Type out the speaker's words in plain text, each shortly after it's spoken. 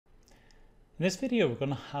In this video, we're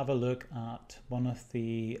going to have a look at one of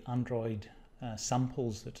the Android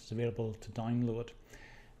samples that is available to download.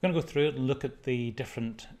 We're going to go through it and look at the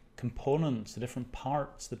different components, the different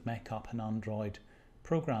parts that make up an Android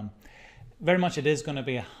program. Very much it is going to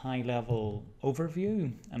be a high-level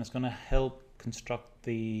overview, and it's going to help construct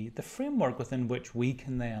the framework within which we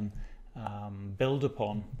can then build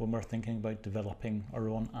upon when we're thinking about developing our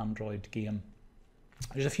own Android game.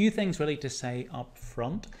 There's a few things really to say up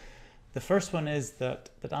front. The first one is that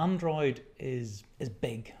Android is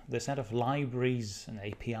big. The set of libraries and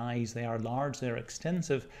APIs, they are large, they're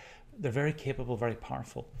extensive, they're very capable, very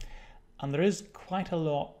powerful. And there is quite a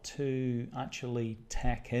lot to actually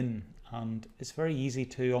take in, and it's very easy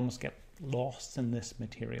to almost get lost in this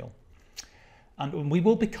material. And we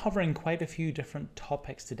will be covering quite a few different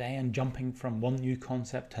topics today and jumping from one new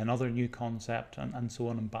concept to another new concept and so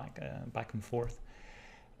on and back and forth.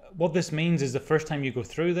 What this means is the first time you go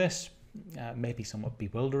through this, maybe somewhat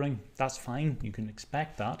bewildering. That's fine, you can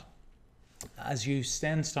expect that. As you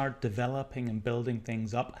then start developing and building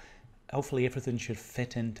things up, hopefully everything should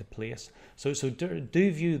fit into place. So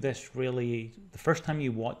do view this really, the first time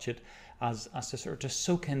you watch it, as to sort of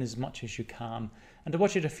soak in as much as you can, and to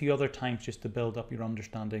watch it a few other times just to build up your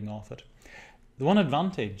understanding of it. The one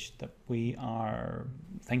advantage that we are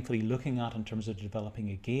thankfully looking at in terms of developing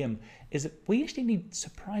a game is that we actually need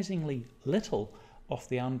surprisingly little of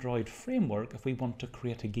the Android framework if we want to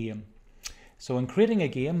create a game. So in creating a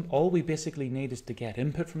game, all we basically need is to get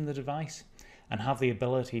input from the device and have the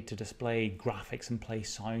ability to display graphics and play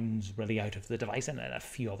sounds really out of the device, and a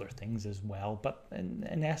few other things as well. But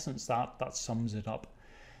in essence, that sums it up.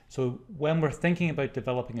 So when we're thinking about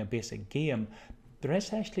developing a basic game, there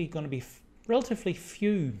is actually going to be relatively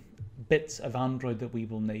few bits of Android that we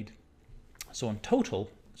will need. So in total,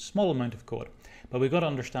 small amount of code. But we've got to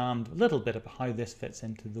understand a little bit about how this fits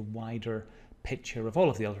into the wider picture of all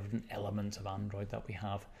of the other different elements of Android that we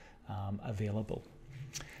have available.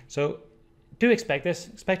 So do expect this.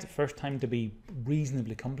 Expect the first time to be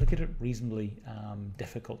reasonably complicated, reasonably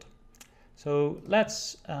difficult. So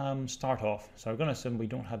let's start off. So we're going to assume we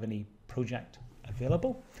don't have any project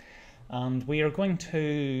available. And we are going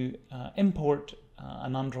to import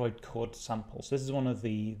an Android code sample. So this is one of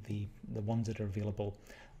the ones that are available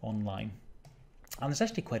online. And there's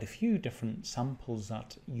actually quite a few different samples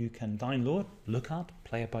that you can download, look at,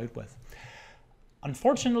 play about with.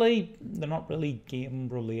 Unfortunately, they're not really game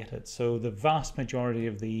related. So the vast majority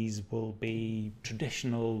of these will be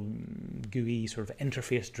traditional GUI sort of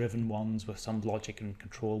interface driven ones with some logic and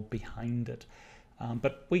control behind it.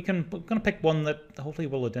 But we're going to pick one that hopefully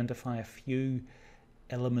will identify a few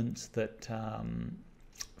elements that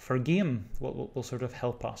for a game will sort of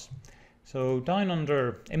help us. So down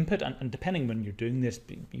under input, and depending when you're doing this,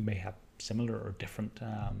 you may have similar or different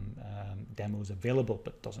demos available,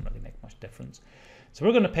 but it doesn't really make much difference. So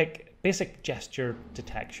we're going to pick basic gesture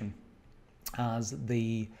detection as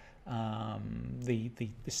the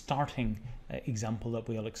starting example that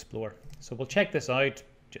we'll explore. So we'll check this out,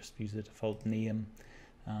 just use the default name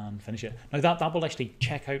and finish it. Now that will actually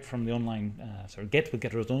check out from the online Git. We'll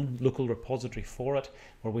get our own local repository for it,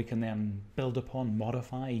 where we can then build upon,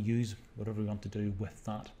 modify, use whatever we want to do with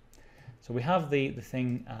that. So we have the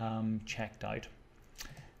thing checked out.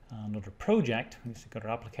 And under project, we've got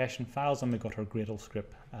our application files, and we've got our Gradle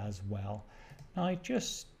script as well. Now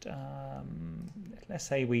just let's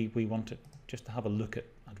say we wanted just to have a look at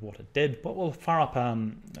what it did, but we'll fire up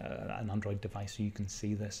an Android device so you can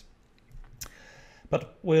see this.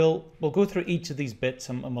 But we'll go through each of these bits,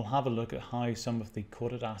 and we'll have a look at how some of the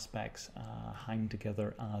coded aspects hang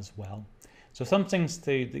together as well. So some things,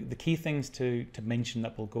 the key things to mention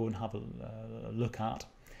that we'll go and have a look at.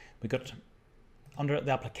 We've got under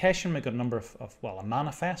the application, we've got a number of a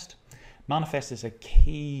manifest. Manifest is a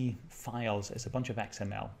key files, it's a bunch of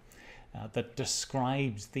XML. That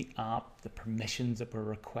describes the app, the permissions that we're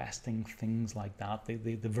requesting, things like that,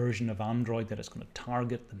 the version of Android that it's going to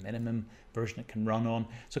target, the minimum version it can run on.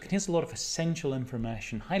 So it contains a lot of essential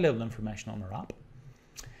information, high-level information on our app.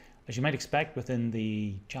 As you might expect, within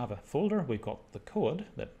the Java folder, we've got the code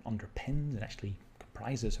that underpins and actually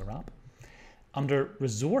comprises our app. Under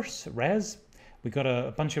resource, res, we've got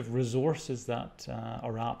a bunch of resources that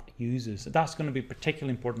our app uses. That's going to be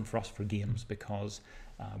particularly important for us for games, because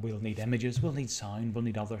we'll need images, we'll need sound, we'll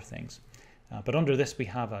need other things. But under this, we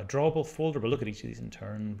have a drawable folder. We'll look at each of these in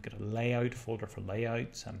turn. We've got a layout folder for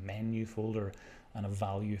layouts, a menu folder, and a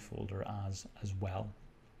value folder as well.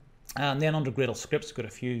 And then under Gradle scripts, we've got a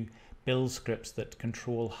few build scripts that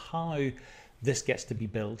control how this gets to be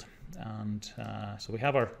built. And so we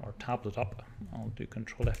have our tablet up. I'll do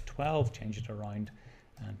Control F12, change it around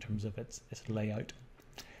in terms of its layout.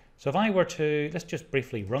 So if I were to, let's just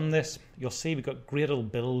briefly run this, you'll see we've got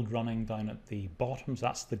Gradle build running down at the bottom. So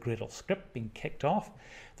that's the Gradle script being kicked off.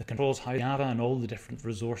 The controls how Java and all the different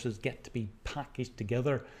resources get to be packaged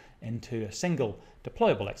together into a single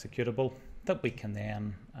deployable executable that we can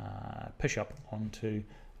then push up onto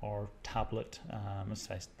our tablet,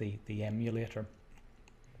 the emulator.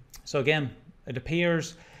 So again, it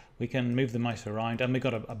appears we can move the mouse around and we've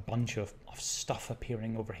got a bunch of stuff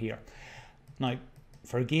appearing over here. Now,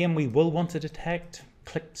 for a game, we will want to detect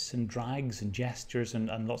clicks and drags and gestures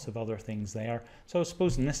and lots of other things there. So I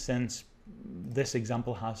suppose in this sense, this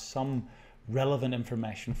example has some relevant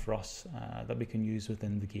information for us that we can use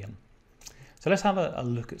within the game. So let's have a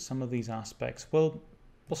look at some of these aspects. We'll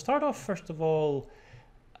start off first of all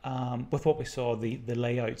with what we saw, the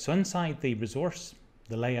layout. So inside the resource,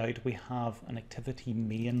 the layout, we have an activity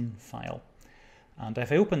main file. And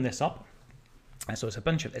if I open this up, so it's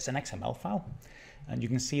an XML file. And you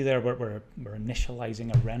can see there we're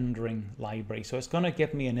initializing a rendering library. So it's going to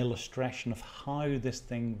give me an illustration of how this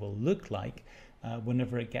thing will look like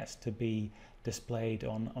whenever it gets to be displayed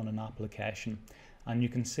on an application. And you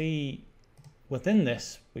can see within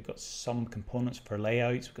this, we've got some components for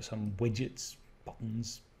layouts, we've got some widgets,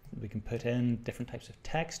 buttons we can put in, different types of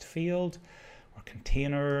text field, or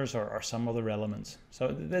containers, or some other elements.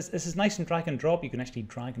 So this is nice and drag and drop. You can actually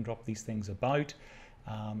drag and drop these things about.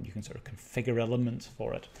 You can sort of configure elements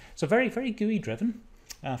for it. So very, very GUI driven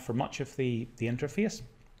for much of the interface.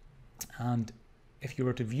 And if you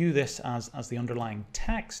were to view this as the underlying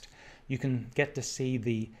text, you can get to see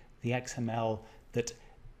the XML that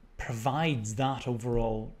provides that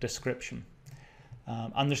overall description.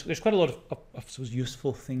 And there's quite a lot of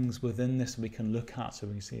useful things within this we can look at. So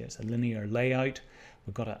we can see it's a linear layout.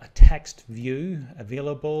 We've got a text view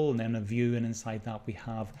available, and then a view, and inside that we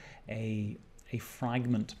have a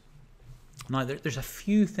fragment. Now there's a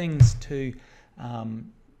few things to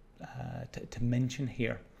mention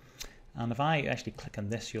here, and if I actually click on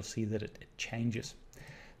this, you'll see that it changes.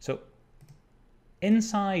 So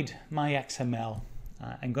inside my XML,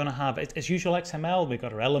 I'm going to have, as usual XML, we've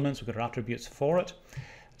got our elements, we've got our attributes for it.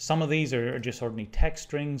 Some of these are just ordinary text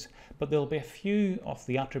strings, but there'll be a few of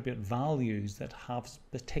the attribute values that have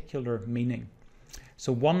particular meaning.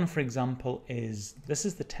 So one, for example, this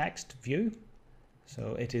is the text view.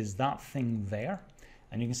 So it is that thing there.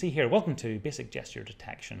 And you can see here, welcome to basic gesture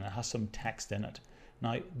detection. It has some text in it.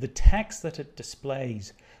 Now, the text that it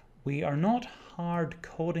displays, we are not hard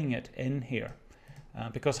coding it in here.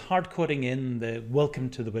 Because hard coding in the welcome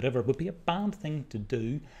to the whatever would be a bad thing to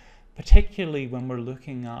do, particularly when we're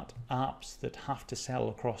looking at apps that have to sell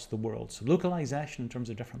across the world. So localization in terms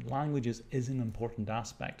of different languages is an important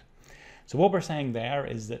aspect. So what we're saying there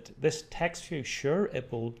is that this text view, sure, it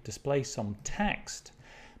will display some text,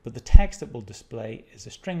 but the text it will display is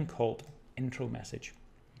a string called intro message.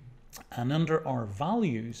 And under our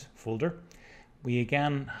values folder, we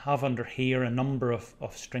again have under here a number of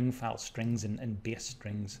string files, strings and base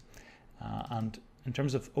strings. And in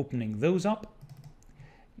terms of opening those up,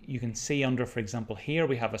 you can see under, for example, here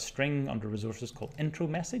we have a string under resources called intro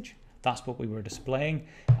message. That's what we were displaying.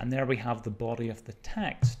 And there we have the body of the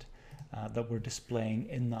text that we're displaying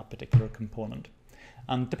in that particular component.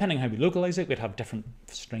 And depending how we localize it, we'd have different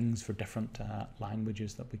strings for different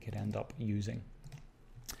languages that we could end up using.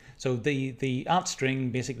 So the at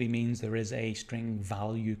string basically means there is a string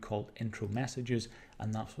value called intro messages,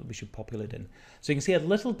 and that's what we should populate in. So you can see a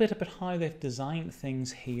little bit about how they've designed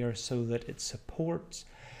things here so that it supports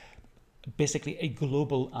basically a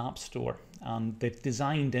global app store. And they've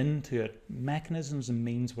designed into it mechanisms and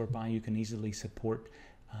means whereby you can easily support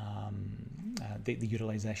the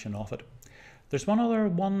utilization of it. There's one other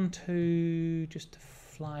one to just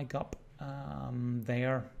flag up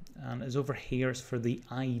there. And is over here is for the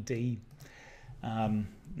ID.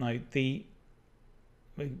 Now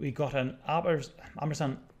we got an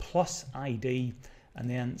ampersand plus ID and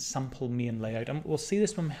then sample main layout, and we'll see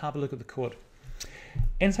this when we have a look at the code.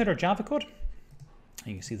 Inside our Java code,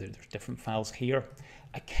 you can see that there's different files here.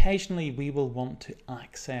 Occasionally we will want to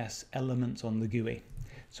access elements on the GUI.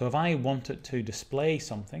 So if I wanted to display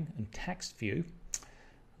something in text view,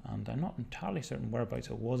 and I'm not entirely certain whereabouts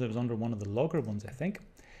it was under one of the logger ones, I think.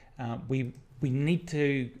 We need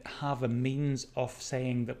to have a means of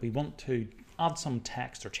saying that we want to add some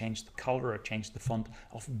text or change the color or change the font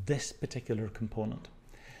of this particular component.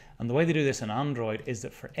 And the way they do this in Android is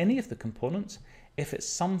that for any of the components, if it's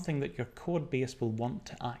something that your code base will want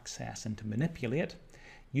to access and to manipulate,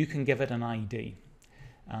 you can give it an ID.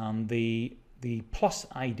 And the plus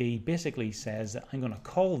ID basically says that I'm going to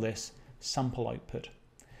call this sample output.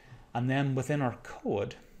 And then within our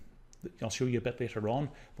code, I'll show you a bit later on,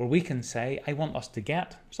 where we can say, I want us to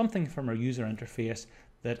get something from our user interface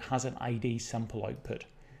that has an ID simple output.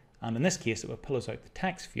 And in this case, it would pull us out the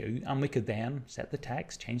text view, and we could then set the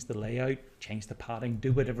text, change the layout, change the padding,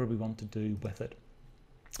 do whatever we want to do with it.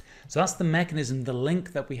 So that's the mechanism, the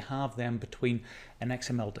link that we have then between an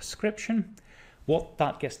XML description, what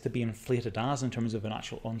that gets to be inflated as in terms of an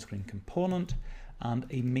actual on-screen component, and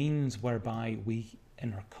a means whereby we,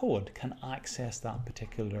 in our code, can access that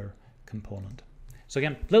particular component. So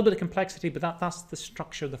again, a little bit of complexity, but that's the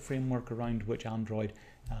structure, the framework around which Android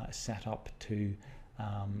is set up to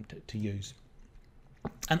use.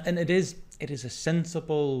 And it is a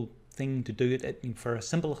sensible thing to do. For a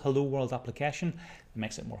simple hello world application, it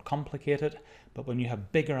makes it more complicated, but when you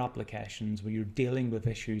have bigger applications where you're dealing with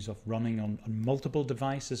issues of running on multiple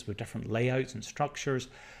devices with different layouts and structures,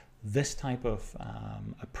 this type of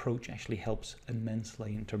approach actually helps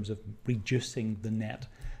immensely in terms of reducing the net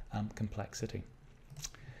complexity.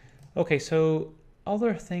 Okay, so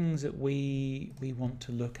other things that we want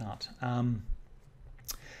to look at.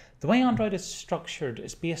 The way Android is structured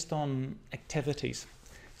is based on activities.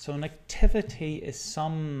 So an activity is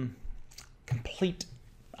some complete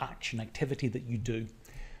action, activity that you do.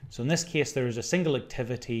 So in this case, there is a single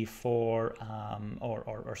activity for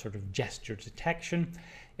or sort of gesture detection.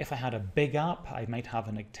 If I had a big app, I might have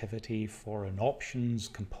an activity for an options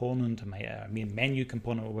component, a menu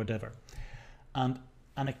component, or whatever. And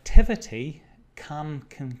an activity can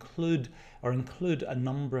include a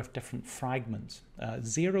number of different fragments,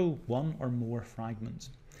 0, 1 or more fragments.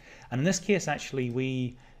 And in this case, actually,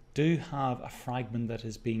 we do have a fragment that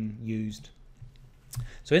is being used.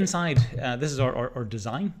 So inside, this is our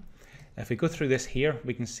design. If we go through this here,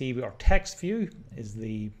 we can see our text view is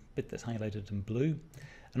the bit that's highlighted in blue.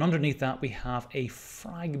 And underneath that, we have a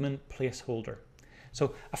fragment placeholder.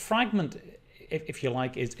 So a fragment, if you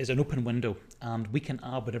like, is an open window, and we can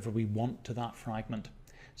add whatever we want to that fragment.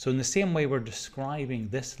 So in the same way we're describing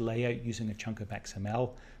this layout using a chunk of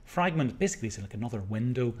XML, fragment basically is like another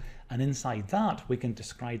window, and inside that we can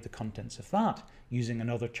describe the contents of that using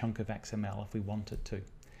another chunk of XML if we wanted to.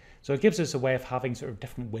 So it gives us a way of having sort of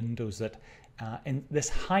different windows that in this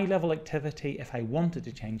high level activity, if I wanted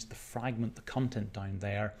to change the fragment, the content down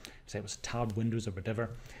there, say it was tabbed windows or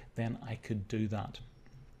whatever, then I could do that.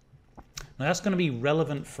 Now that's going to be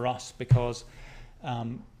relevant for us because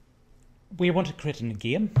we want to create a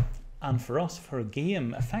game, and for us, for a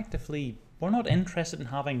game, effectively, we're not interested in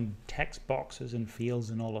having text boxes and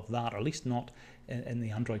fields and all of that, or at least not in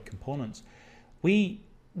the Android components. We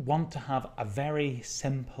want to have a very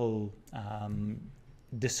simple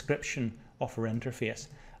description of our interface,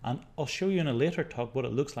 and I'll show you in a later talk what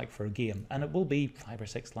it looks like for a game, and it will be 5 or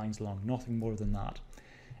 6 lines long, nothing more than that.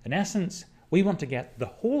 In essence, we want to get the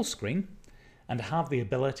whole screen and to have the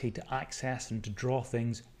ability to access and to draw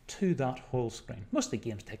things to that whole screen. Most of the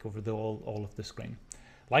games take over all of the screen.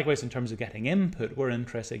 Likewise, in terms of getting input, we're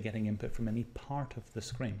interested in getting input from any part of the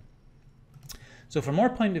screen. So from our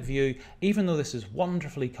point of view, even though this is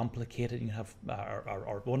wonderfully complicated, you have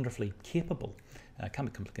or wonderfully capable, can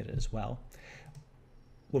be complicated as well.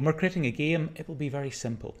 When we're creating a game, it will be very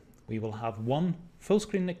simple. We will have one full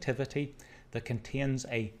screen activity that contains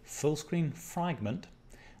a full screen fragment,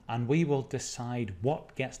 and we will decide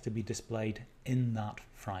what gets to be displayed in that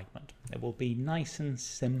fragment. It will be nice and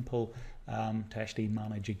simple to actually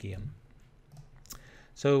manage a game.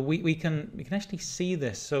 So we can actually see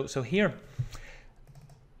this. So here,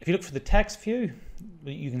 if you look for the text view,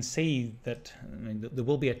 you can see that there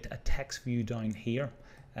will be a text view down here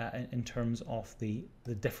in terms of the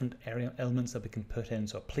different elements that we can put in.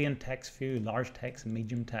 So a plain text view, large text, and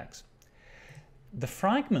medium text. The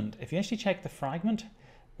fragment, if you actually check the fragment,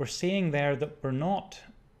 we're seeing there that we're not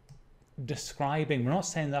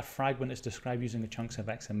saying that fragment is described using the chunks of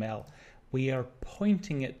XML. We are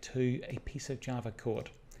pointing it to a piece of Java code.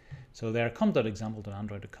 So there,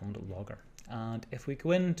 com.example.android.com.logger. And if we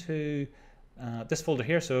go into this folder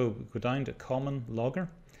here, so we go down to common logger,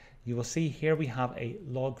 you will see here we have a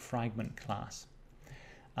log fragment class.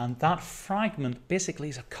 And that fragment basically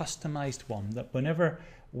is a customized one that whenever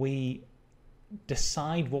we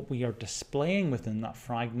decide what we are displaying within that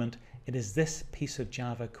fragment, it is this piece of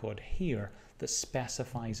Java code here that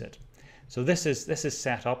specifies it. So this is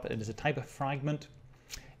set up. It is a type of fragment.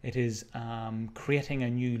 It is creating a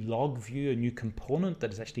new log view, a new component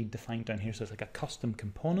that is actually defined down here. So it's like a custom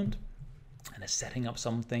component, and it's setting up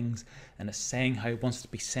some things, and it's saying how it wants to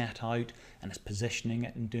be set out, and it's positioning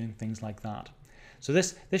it and doing things like that. So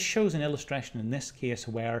this shows an illustration in this case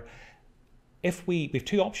where if we have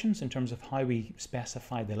two options in terms of how we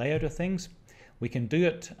specify the layout of things. We can do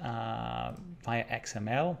it via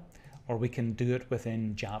XML, or we can do it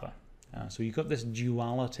within Java. So you've got this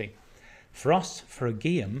duality. For us, for a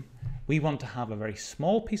game, we want to have a very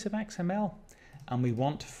small piece of XML, and we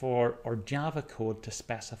want for our Java code to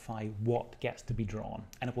specify what gets to be drawn,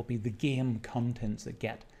 and it will be the game contents that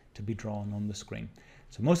get to be drawn on the screen.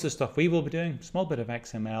 So most of the stuff we will be doing, small bit of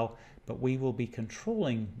XML, but we will be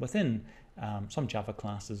controlling within some Java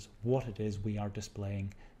classes what it is we are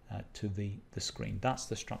displaying to the screen. That's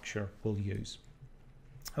the structure we'll use.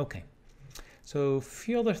 Okay, so a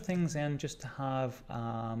few other things then just to have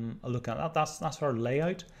a look at that. That's our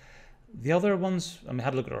layout. The other ones, I mean,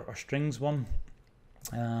 had a look at our strings one.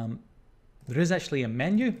 There is actually a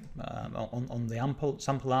menu on the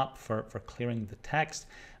sample app for clearing the text.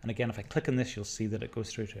 And again, if I click on this, you'll see that it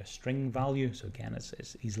goes through to a string value. So again,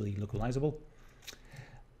 it's easily localizable.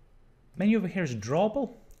 Menu over here is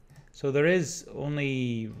drawable. So there is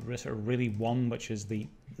only really one, which is the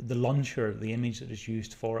launcher, the image that is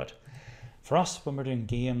used for it. For us, when we're doing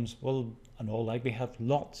games, we'll in all likelihood have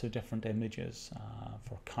lots of different images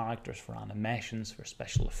for characters, for animations, for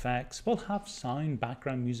special effects. We'll have sound,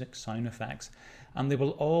 background music, sound effects, and they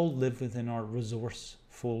will all live within our resource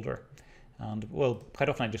folder. And well, quite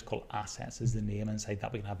often I just call assets is the name. Inside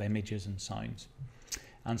that we can have images and sounds.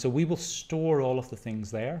 And so we will store all of the things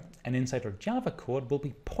there, and inside our Java code we'll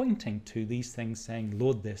be pointing to these things saying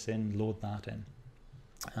load this in, load that in.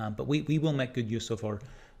 But we will make good use of our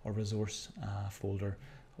resource folder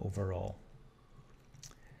overall.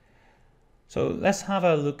 So let's have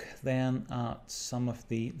a look then at some of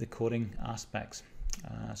the coding aspects.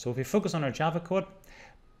 So if we focus on our Java code,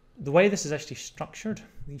 the way this is actually structured,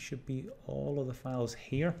 these should be all of the files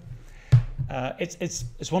here.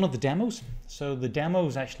 It's one of the demos. So the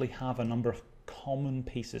demos actually have a number of common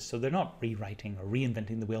pieces. So they're not rewriting or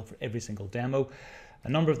reinventing the wheel for every single demo. A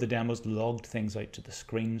number of the demos logged things out to the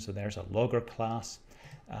screen. So there's a logger class.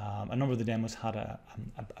 A number of the demos had a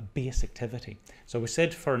base activity. So we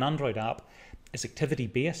said for an Android app, it's activity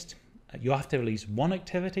based. You have to release one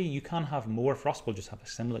activity. You can have more. For us, we'll just have a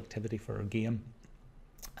single activity for a game.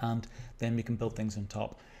 And then we can build things on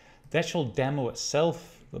top. The actual demo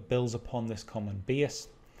itself that builds upon this common base.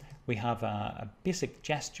 We have a basic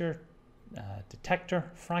gesture detector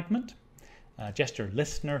fragment, a gesture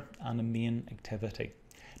listener, and a main activity.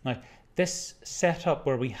 Now, this setup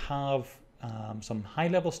where we have some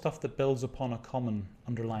high-level stuff that builds upon a common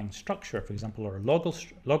underlying structure, for example, our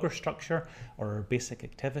logger structure or our basic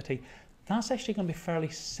activity, that's actually going to be a fairly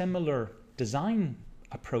similar design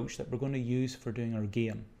approach that we're going to use for doing our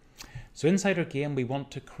game. So inside our game, we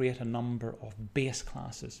want to create a number of base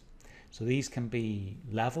classes. So these can be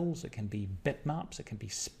levels, it can be bitmaps, it can be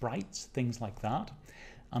sprites, things like that.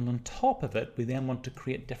 And on top of it, we then want to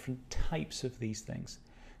create different types of these things.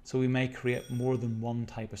 So we may create more than one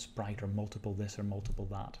type of sprite, or multiple this or multiple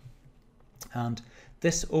that. And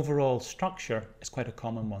this overall structure is quite a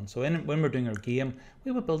common one. So when we're doing our game,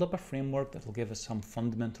 we will build up a framework that will give us some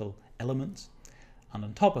fundamental elements. And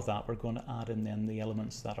on top of that, we're going to add in then the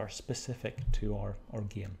elements that are specific to our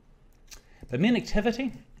game. The main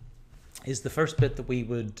activity is the first bit that we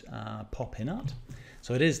would pop in at.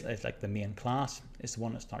 So it's like the main class. It's the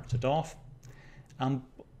one that starts it off.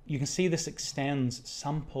 You can see this extends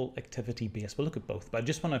sample activity base. We'll look at both, but I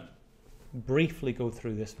just want to briefly go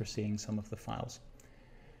through this for seeing some of the files.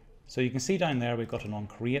 So you can see down there we've got an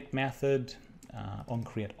onCreate method,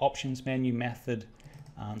 onCreate options menu method,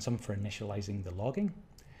 and some for initializing the logging.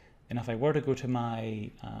 And if I were to go to my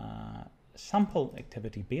sample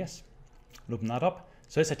activity base, and open that up,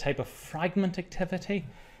 so it's a type of fragment activity.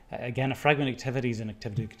 Again, a fragment activity is an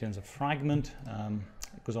activity that contains a fragment.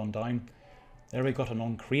 It goes on down. There we got an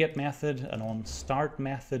onCreate method, an onStart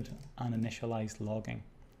method, and initialized logging.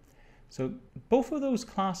 So both of those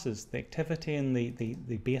classes, the activity and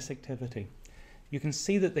the base activity, you can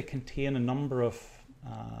see that they contain a number of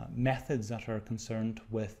methods that are concerned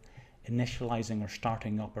with initializing or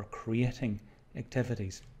starting up or creating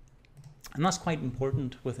activities. And that's quite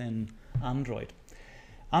important within Android.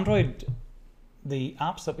 Android, the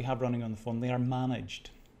apps that we have running on the phone, they are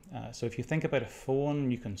managed. So if you think about a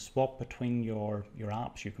phone, you can swap between your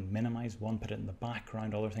apps. You can minimize one, put it in the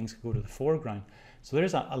background, other things can go to the foreground. So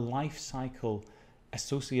there's a life cycle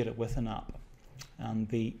associated with an app.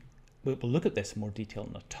 And we'll look at this in more detail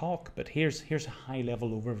in the talk, but here's a high-level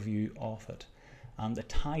overview of it. And it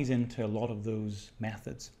ties into a lot of those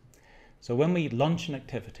methods. So when we launch an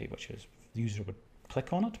activity, which is the user would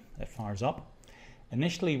click on it, it fires up.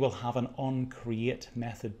 Initially, we'll have an onCreate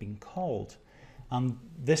method being called. And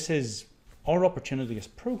this is our opportunity as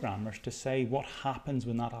programmers to say what happens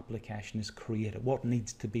when that application is created, what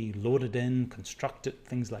needs to be loaded in, constructed,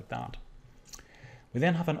 things like that. We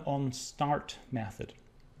then have an onStart method,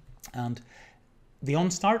 and the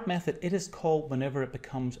onStart method, it is called whenever it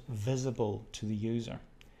becomes visible to the user.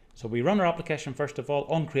 So we run our application first of all,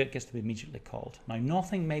 onCreate gets to be immediately called. Now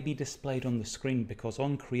nothing may be displayed on the screen because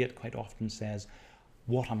onCreate quite often says,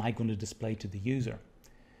 what am I going to display to the user?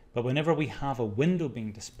 But whenever we have a window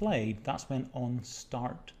being displayed, that's when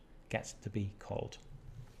onStart gets to be called.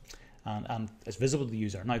 And it's visible to the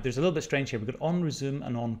user. Now there's a little bit strange here. We've got onResume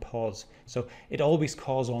and onPause. So it always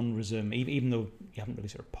calls onResume, even though you haven't really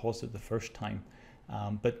sort of paused it the first time.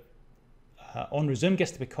 But onResume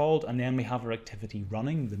gets to be called, and then we have our activity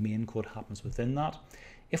running. The main code happens within that.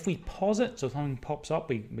 If we pause it, so something pops up,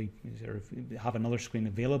 we sort of have another screen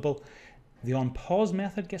available. The onPause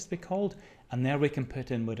method gets to be called, and there we can put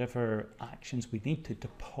in whatever actions we need to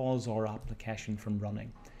pause our application from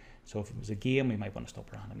running. So if it was a game, we might want to stop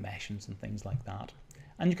our animations and things like that.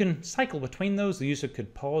 And you can cycle between those. The user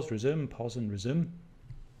could pause, resume, pause and resume.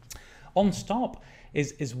 onStop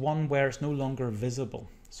is one where it's no longer visible.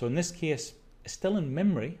 So in this case, it's still in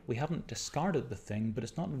memory. We haven't discarded the thing, but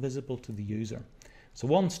it's not visible to the user. So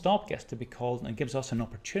onStop gets to be called, and it gives us an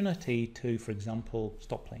opportunity to, for example,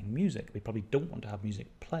 stop playing music. We probably don't want to have music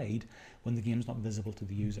played when the game's not visible to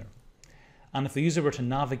the user. And if the user were to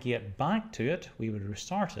navigate back to it, we would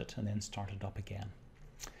restart it and then start it up again.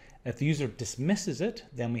 If the user dismisses it,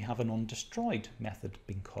 then we have an onDestroyed method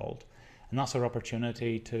being called. And that's our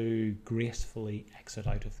opportunity to gracefully exit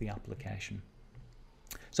out of the application.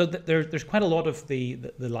 So there's quite a lot of the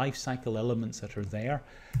life cycle elements that are there.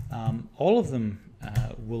 All of them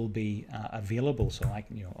will be available. So I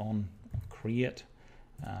can, on create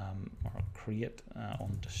or create,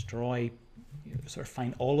 on destroy, sort of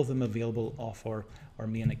find all of them available off our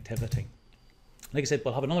main activity. Like I said,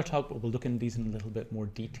 we'll have another talk, but we'll look into these in a little bit more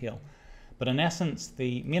detail. But in essence,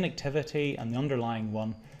 the main activity and the underlying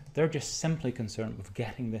one, they're just simply concerned with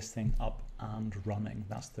getting this thing up and running.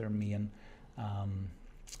 That's their main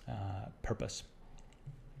purpose.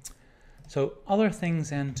 So other things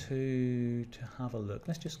then to have a look.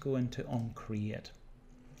 Let's just go into onCreate.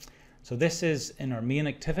 So this is in our main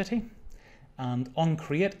activity, and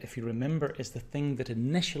onCreate, if you remember, is the thing that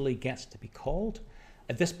initially gets to be called.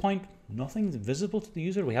 At this point, nothing's visible to the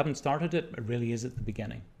user. We haven't started it. It really is at the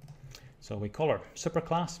beginning. So we call our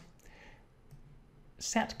superclass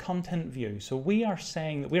set content view. So we are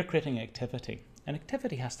saying that we're creating an activity. An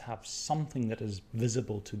activity has to have something that is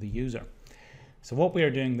visible to the user. So what we are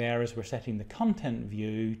doing there is we're setting the content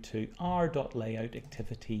view to r.layout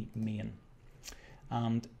activity main.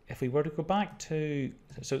 And if we were to go back to,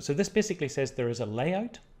 so this basically says there is a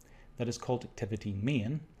layout that is called activity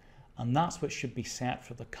main, and that's what should be set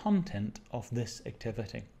for the content of this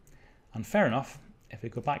activity. And fair enough, if we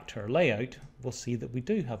go back to our layout, we'll see that we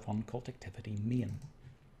do have one called activity main.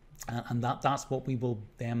 And that's what we will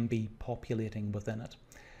then be populating within it.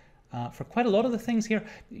 For quite a lot of the things here,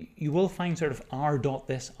 you will find sort of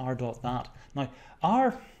r.this, r.that. Now,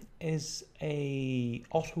 r is a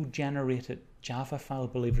auto-generated Java file,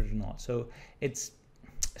 believe it or not. So it's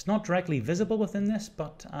not directly visible within this,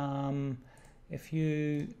 but if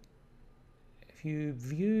you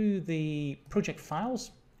view the project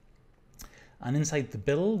files and inside the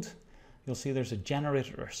build, you'll see there's a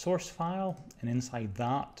generated or source file, and inside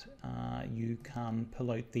that you can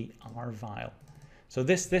pull out the R file. So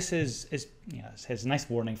this is it says nice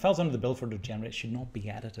warning, files under the build folder to generate should not be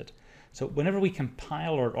edited. So whenever we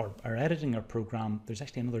compile or are editing our program, there's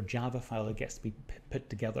actually another Java file that gets to be put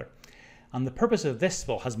together. And the purpose of this,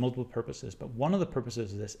 well, has multiple purposes, but one of the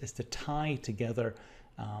purposes of this is to tie together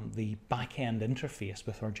the back-end interface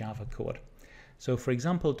with our Java code. So for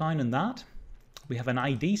example, down in that, we have an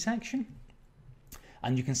ID section,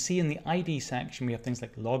 and you can see in the ID section we have things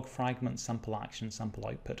like log fragment, sample action, sample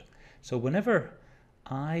output. So whenever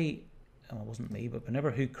it wasn't me, but whenever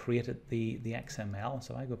who created the XML,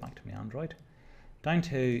 so I go back to my Android, down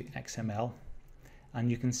to XML, and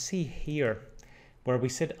you can see here where we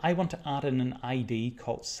said I want to add in an ID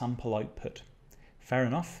called sample output. Fair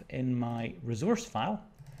enough, in my resource file,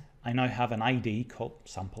 I now have an ID called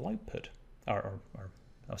sample output, or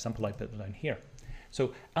sample output down here.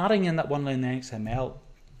 So adding in that one line in XML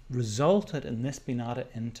resulted in this being added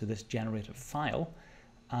into this generated file,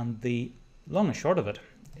 and the long and short of it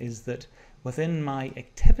is that within my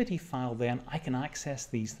activity file then I can access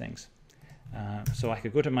these things. So I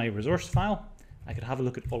could go to my resource file, I could have a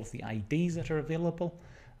look at all of the IDs that are available,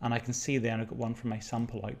 and I can see then I've got one for my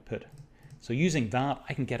sample output. So using that,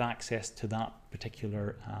 I can get access to that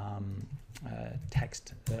particular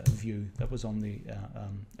text view that was on the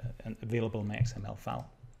available in my XML file.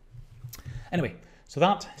 Anyway, so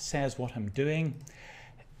that says what I'm doing.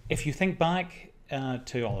 If you think back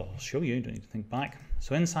I'll show you, don't need to think back.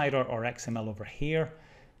 So inside our XML over here,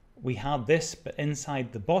 we had this, but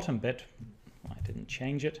inside the bottom bit, I didn't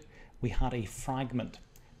change it, we had a fragment.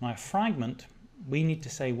 Now a fragment, we need to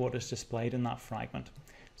say what is displayed in that fragment.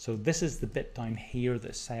 So this is the bit down here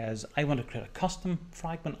that says, I want to create a custom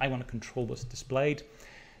fragment, I want to control what's displayed.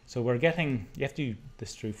 So we're getting, you have to do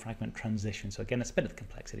this through fragment transition. So again, it's a bit of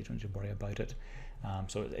complexity, don't you worry about it.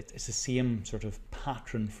 So it's the same sort of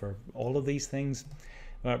pattern for all of these things.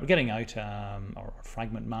 We're getting out our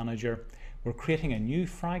fragment manager. We're creating a new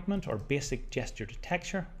fragment, or basic gesture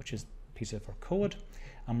detector, which is a piece of our code,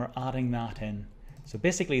 and we're adding that in. So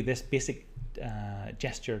basically this basic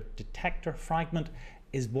gesture detector fragment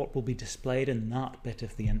is what will be displayed in that bit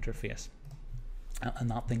of the interface. And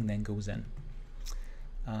that thing then goes in.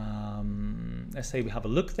 Let's say we have a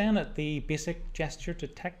look then at the basic gesture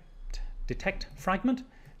detect fragment.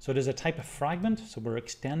 So it is a type of fragment, so we're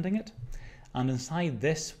extending it. And inside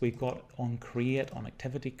this, we've got on create, on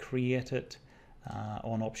activity created,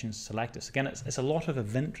 on options selected. So again, it's a lot of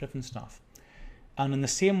event-driven stuff. And in the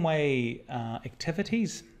same way,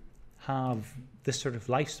 activities have this sort of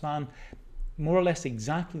lifespan. More or less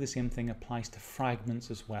exactly the same thing applies to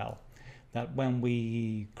fragments as well. That when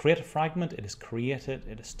we create a fragment, it is created,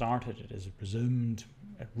 it is started, it is resumed,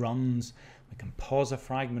 it runs. We can pause a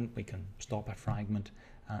fragment, we can stop a fragment,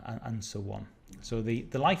 and so on. So the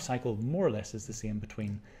life cycle more or less is the same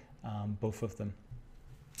between both of them.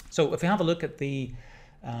 So if we have a look at the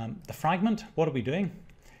fragment, what are we doing?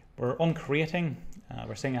 We're on creating,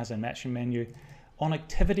 we're saying as an action menu. On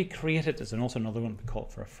activity created is also another one we call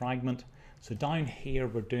it for a fragment. So down here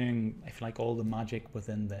we're doing, if you like, all the magic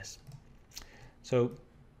within this. So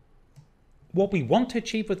what we want to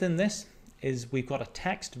achieve within this is we've got a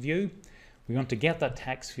text view. We want to get that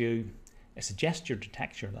text view. It's a gesture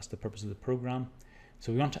detector, that's the purpose of the program.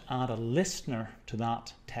 So we want to add a listener to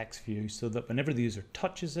that text view so that whenever the user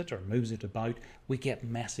touches it or moves it about, we get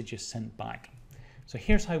messages sent back. So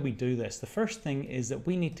here's how we do this. The first thing is that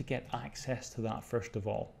we need to get access to that first of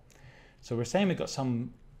all. So we're saying we've got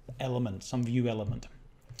some element, some view element.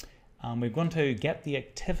 And we're going to get the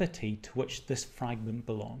activity to which this fragment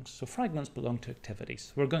belongs. So fragments belong to activities.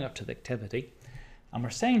 So we're going up to the activity and we're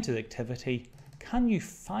saying to the activity, can you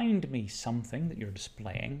find me something that you're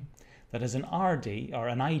displaying that is an RD or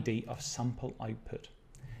an ID of sample output?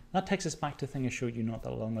 That takes us back to the thing I showed you not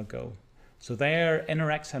that long ago. So there in our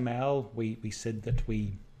XML, we said that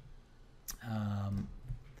we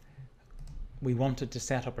wanted to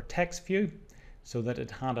set up our text view so that it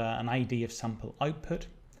had an ID of sample output.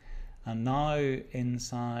 And now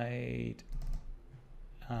inside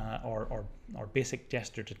our basic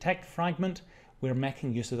gesture detect fragment, we're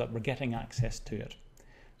making use of that, we're getting access to it.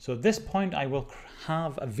 So at this point, I will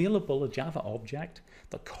have available a Java object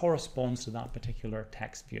that corresponds to that particular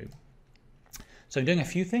text view. So I'm doing a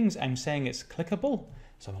few things. I'm saying it's clickable,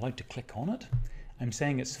 so I'm allowed to click on it. I'm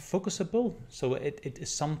saying it's focusable, so it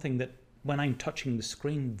is something that when I'm touching the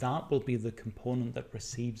screen, that will be the component that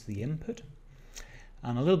receives the input.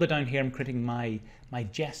 And a little bit down here, I'm creating my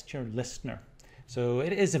gesture listener. So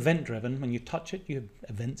it is event driven. When you touch it, you have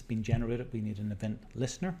events being generated. We need an event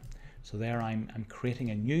listener. So there I'm creating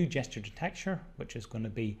a new gesture detector, which is going to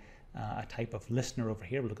be a type of listener over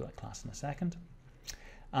here. We'll look at that class in a second.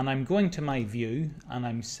 And I'm going to my view and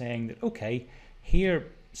I'm saying that, okay, here,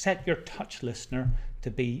 set your touch listener to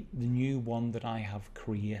be the new one that I have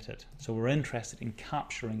created. So we're interested in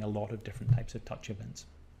capturing a lot of different types of touch events.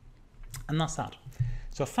 And that's that.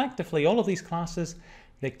 So effectively, all of these classes,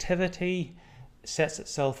 the activity sets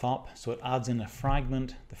itself up, so it adds in a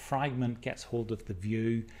fragment. The fragment gets hold of the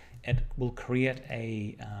view. It will create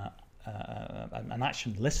an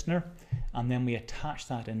action listener, and then we attach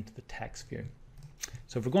that into the text view.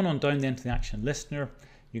 So if we're going on down then to the action listener,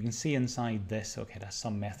 you can see inside this, okay, there's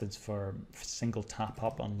some methods for single tap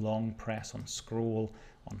up, on long press, on scroll,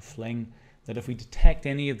 on fling, that if we detect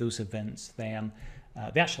any of those events, then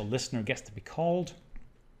the actual listener gets to be called,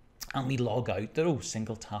 and we log out that, oh,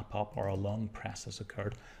 single tap up or a long press has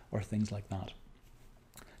occurred, or things like that.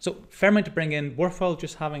 So fair amount to bring in, worthwhile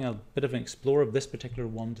just having a bit of an explore of this particular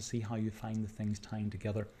one to see how you find the things tying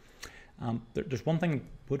together. There's one thing I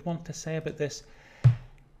would want to say about this.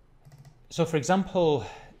 So for example,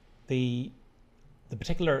 the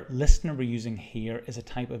particular listener we're using here is a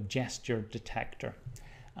type of gesture detector.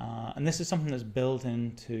 And this is something that's built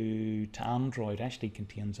into Android. It actually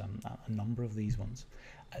contains a number of these ones.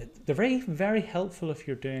 They're very, very helpful if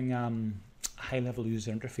you're doing a high-level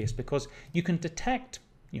user interface, because you can detect,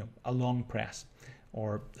 a long press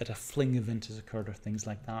or that a fling event has occurred or things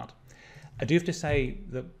like that. I do have to say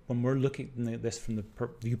that when we're looking at this from the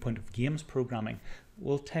viewpoint of games programming,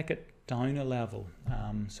 we'll take it down a level.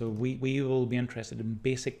 So we will be interested in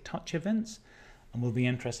basic touch events, and we'll be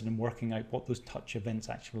interested in working out what those touch events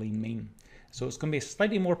actually mean. So it's going to be a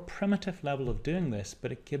slightly more primitive level of doing this,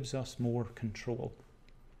 but it gives us more control.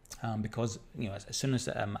 Because as soon as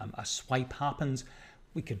a swipe happens,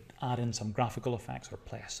 we could add in some graphical effects or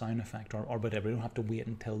play a sound effect or whatever. We don't have to wait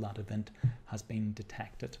until that event has been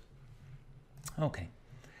detected. Okay,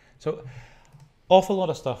 so awful lot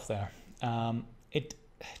of stuff there.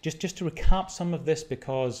 Just to recap some of this,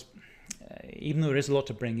 because even though there is a lot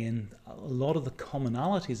to bring in, a lot of the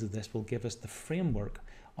commonalities of this will give us the framework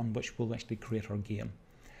on which we'll actually create our game.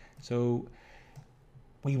 So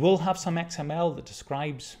we will have some XML that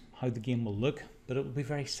describes how the game will look, but it will be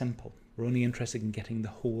very simple. We're only interested in getting the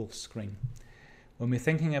whole screen. When we're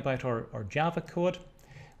thinking about our Java code,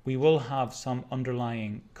 we will have some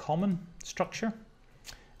underlying common structure,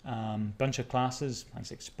 bunch of classes,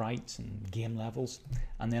 like sprites and game levels,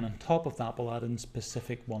 and then on top of that we'll add in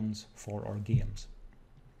specific ones for our games.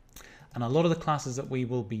 And a lot of the classes that we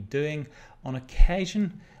will be doing, on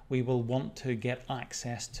occasion we will want to get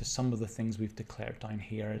access to some of the things we've declared down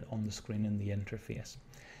here on the screen in the interface.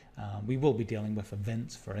 We will be dealing with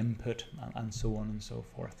events for input and so on and so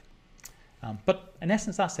forth. But in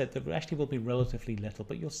essence, that's it. There actually will be relatively little,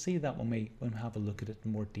 but you'll see that when we have a look at it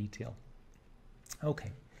in more detail.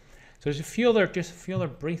 Okay, so there's a few other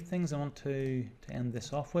brief things I want to end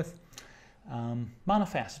this off with.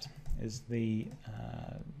 Manifest is the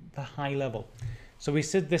high level. So we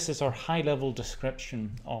said this is our high level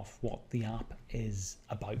description of what the app is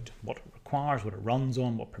about, what it requires, what it runs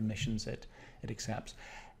on, what permissions it accepts.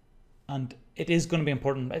 And it is going to be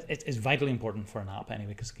important, it is vitally important for an app anyway,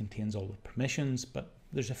 because it contains all the permissions, but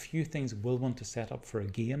there's a few things we'll want to set up for a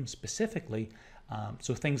game specifically.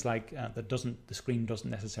 So things like the screen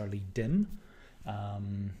doesn't necessarily dim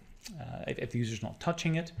if the user's not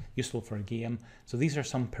touching it, useful for a game. So these are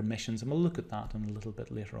some permissions, and we'll look at that in a little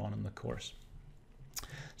bit later on in the course.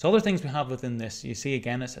 So other things we have within this, you see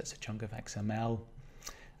again, it's a chunk of XML.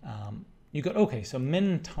 You got, okay, so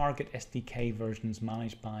min target SDK versions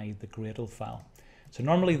managed by the Gradle file. So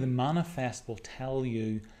normally the manifest will tell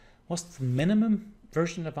you what's the minimum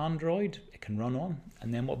version of Android it can run on,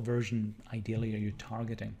 and then what version ideally are you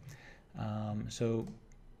targeting. So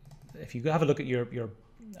if you have a look at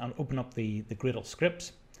and open up the Gradle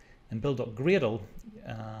scripts and build up Gradle,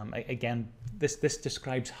 again, this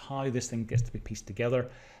describes how this thing gets to be pieced together.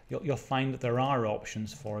 You'll find that there are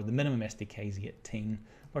options for the minimum SDK is 18.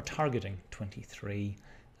 We're targeting 23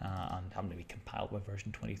 and having to be compiled with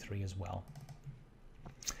version 23 as well.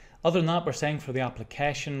 Other than that, we're saying for the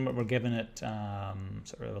application, we're giving it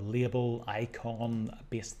sort of a label, icon, a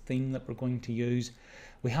base theme that we're going to use.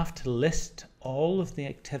 We have to list all of the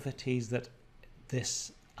activities that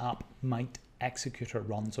this app might execute or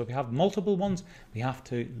run. So if you have multiple ones, we have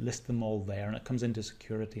to list them all there, and it comes into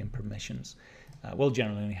security and permissions. We'll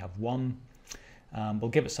generally only have one. We'll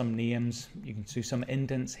give it some names. You can see some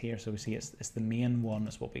indents here, so we see it's the main one.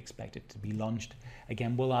 It's what we expect it to be launched.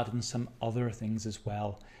 Again, we'll add in some other things as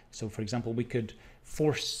well. So for example, we could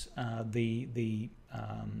force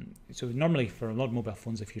so normally for a lot of mobile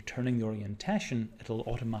phones, if you're turning the orientation, it'll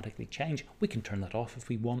automatically change. We can turn that off if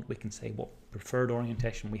we want. We can say what preferred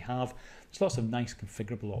orientation we have. There's lots of nice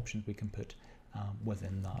configurable options we can put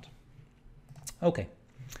within that. Okay,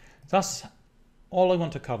 so that's all I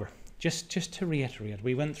want to cover. Just to reiterate,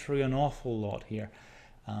 we went through an awful lot here.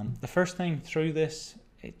 The first thing through this,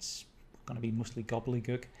 it's going to be mostly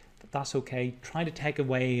gobbledygook, but that's okay. Try to take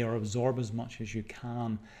away or absorb as much as you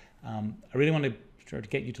can. I really want to try to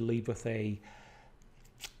get you to leave with an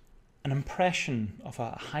impression of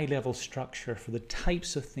a high-level structure for the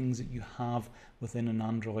types of things that you have within an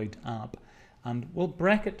Android app. And we'll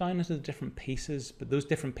break it down into the different pieces, but those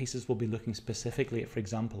different pieces will be looking specifically at, for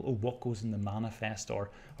example, what goes in the manifest,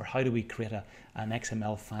 or how do we create an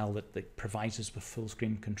XML file that provides us with full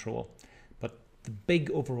screen control. But the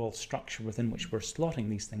big overall structure within which we're slotting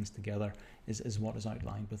these things together is what is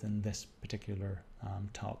outlined within this particular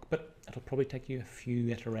talk. But it'll probably take you a few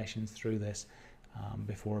iterations through this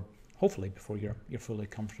hopefully before you're fully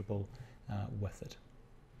comfortable with it.